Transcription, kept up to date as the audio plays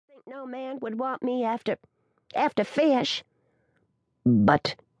No man would want me after fish."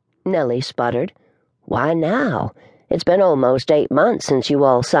 "But," Nellie sputtered, "why now? It's been almost 8 months since you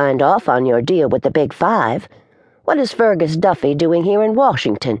all signed off on your deal with the Big Five. What is Fergus Duffy doing here in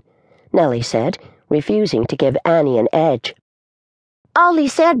Washington?" Nellie said, refusing to give Annie an edge. "All he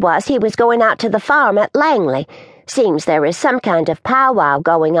said was he was going out to the farm at Langley. Seems there is some kind of powwow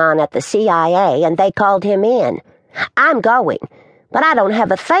going on at the CIA, and they called him in. I'm going, but I don't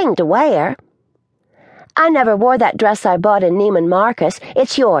have a thing to wear." "I never wore that dress I bought in Neiman Marcus.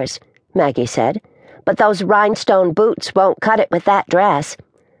 It's yours," Maggie said, "but those rhinestone boots won't cut it with that dress."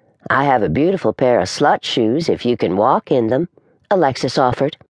 "I have a beautiful pair of slut shoes if you can walk in them," Alexis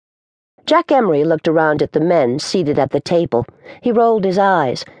offered. Jack Emery looked around at the men seated at the table. He rolled his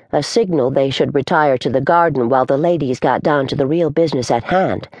eyes, a signal they should retire to the garden while the ladies got down to the real business at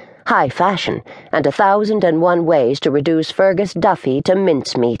hand, high fashion, and 1,001 ways to reduce Fergus Duffy to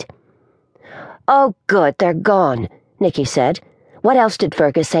mincemeat. "Oh, good, they're gone," Nicky said. "What else did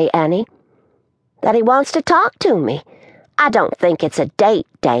Fergus say, Annie?" "That he wants to talk to me. I don't think it's a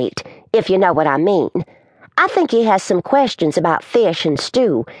date, if you know what I mean. I think he has some questions about fish and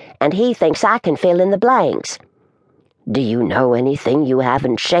stew, and he thinks I can fill in the blanks." "Do you know anything you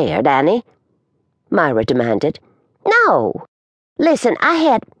haven't shared, Annie?" Myra demanded. "No. Listen, I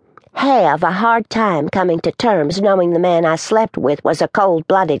have a hard time coming to terms knowing the man I slept with was a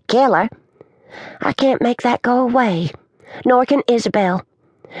cold-blooded killer. I can't make that go away, nor can Isabel.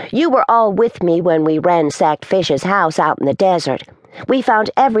 You were all with me when we ransacked Fish's house out in the desert. We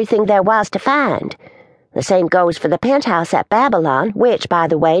found everything there was to find. The same goes for the penthouse at Babylon, which, by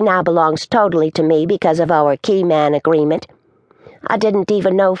the way, now belongs totally to me because of our key man agreement. I didn't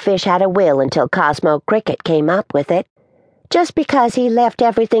even know Fish had a will until Cosmo Cricket came up with it. Just because he left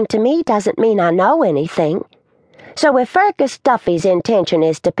everything to me doesn't mean I know anything. So if Fergus Duffy's intention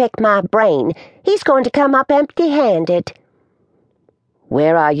is to pick my brain, he's going to come up empty-handed."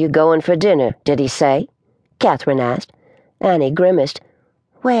 "Where are you going for dinner, did he say?" Catherine asked. Annie grimaced.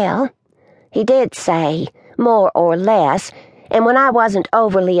 "Well, he did say, more or less, and when I wasn't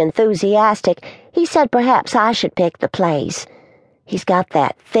overly enthusiastic, he said perhaps I should pick the place. He's got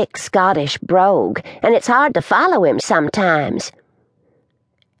that thick Scottish brogue, and it's hard to follow him sometimes."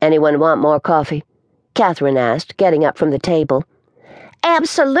 "Anyone want more coffee?" Catherine asked, getting up from the table.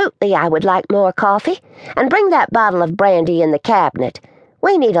 "Absolutely, I would like more coffee, and bring that bottle of brandy in the cabinet.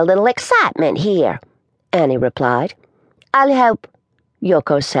 We need a little excitement here," Annie replied. "I'll help,"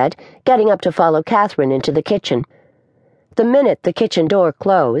 Yoko said, getting up to follow Catherine into the kitchen. The minute the kitchen door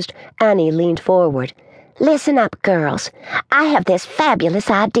closed, Annie leaned forward. "Listen up, girls. I have this fabulous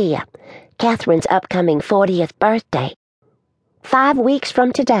idea. Catherine's upcoming 40th birthday. 5 weeks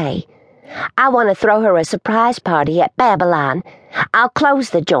from today. I want to throw her a surprise party at Babylon. I'll close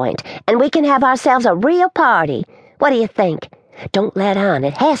the joint, and we can have ourselves a real party. What do you think? Don't let on.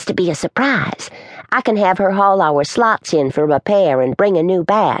 It has to be a surprise. I can have her haul our slots in for repair and bring a new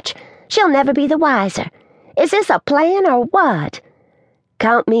batch. She'll never be the wiser. Is this a plan or what?"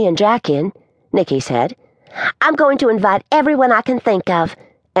 "Count me and Jack in," Nicky said. "I'm going to invite everyone I can think of,"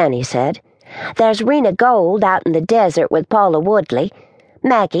 Annie said. "There's Rena Gold out in the desert with Paula Woodley.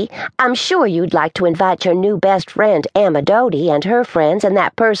 Maggie, I'm sure you'd like to invite your new best friend, Emma Doty, and her friends and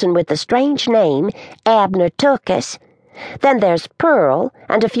that person with the strange name, Abner Tookus. Then there's Pearl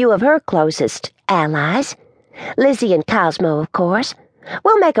and a few of her closest allies. Lizzie and Cosmo, of course.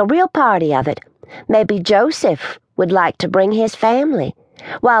 We'll make a real party of it. Maybe Joseph would like to bring his family.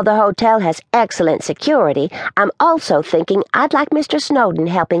 While the hotel has excellent security, I'm also thinking I'd like Mr. Snowden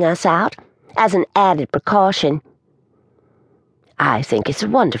helping us out, as an added precaution." "I think it's a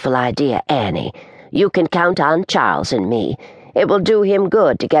wonderful idea, Annie. You can count on Charles and me. It will do him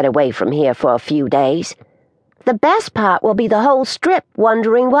good to get away from here for a few days." "The best part will be the whole strip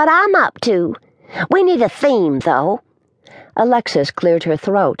wondering what I'm up to. We need a theme, though." Alexis cleared her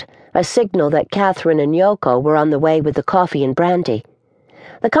throat, a signal that Catherine and Yoko were on the way with the coffee and brandy.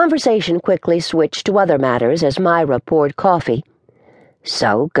 The conversation quickly switched to other matters as Myra poured coffee.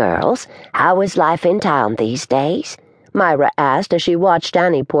 "So, girls, how is life in town these days?" Myra asked as she watched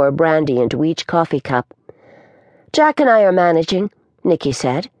Annie pour brandy into each coffee cup. "Jack and I are managing," Nicky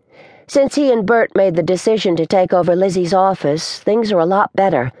said. "Since he and Bert made the decision to take over Lizzie's office, things are a lot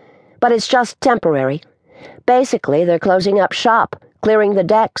better. But it's just temporary. Basically, they're closing up shop, clearing the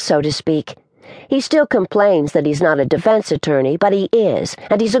decks, so to speak. He still complains that he's not a defense attorney, but he is,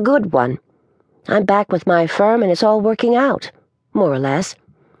 and he's a good one. I'm back with my firm, and it's all working out, more or less."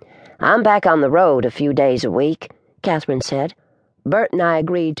 "I'm back on the road a few days a week," Catherine said. "Bert and I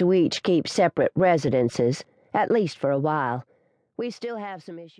agreed to each keep separate residences, at least for a while. We still have some issues."